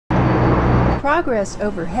Progress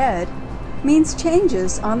overhead means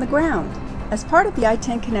changes on the ground. As part of the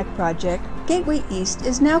I-10 Connect project, Gateway East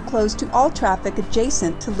is now closed to all traffic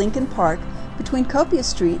adjacent to Lincoln Park between Copia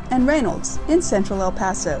Street and Reynolds in central El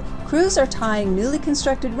Paso. Crews are tying newly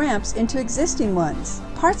constructed ramps into existing ones.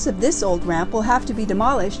 Parts of this old ramp will have to be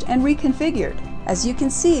demolished and reconfigured. As you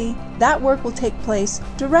can see, that work will take place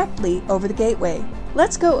directly over the gateway.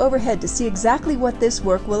 Let's go overhead to see exactly what this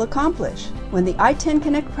work will accomplish. When the I-10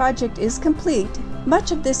 Connect project is complete,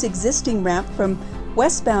 much of this existing ramp from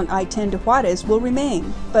westbound I-10 to Juarez will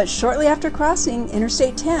remain, but shortly after crossing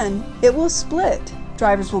Interstate 10, it will split.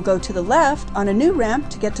 Drivers will go to the left on a new ramp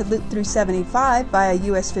to get to Loop 375 via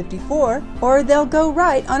US 54, or they'll go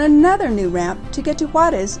right on another new ramp to get to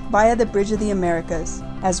Juarez via the Bridge of the Americas.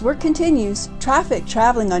 As work continues, traffic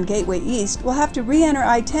traveling on Gateway East will have to re-enter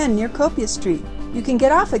I-10 near Copia Street. You can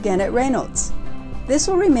get off again at Reynolds. This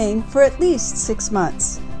will remain for at least 6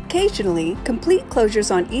 months. Occasionally, complete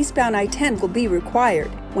closures on eastbound I-10 will be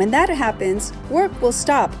required. When that happens, work will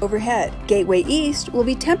stop overhead. Gateway East will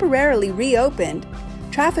be temporarily reopened.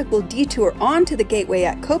 Traffic will detour onto the gateway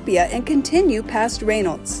at Copia and continue past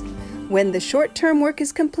Reynolds. When the short-term work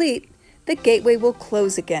is complete, the gateway will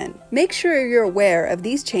close again. Make sure you're aware of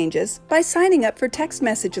these changes by signing up for text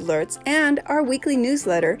message alerts and our weekly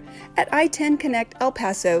newsletter at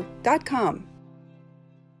i10connectelpaso.com.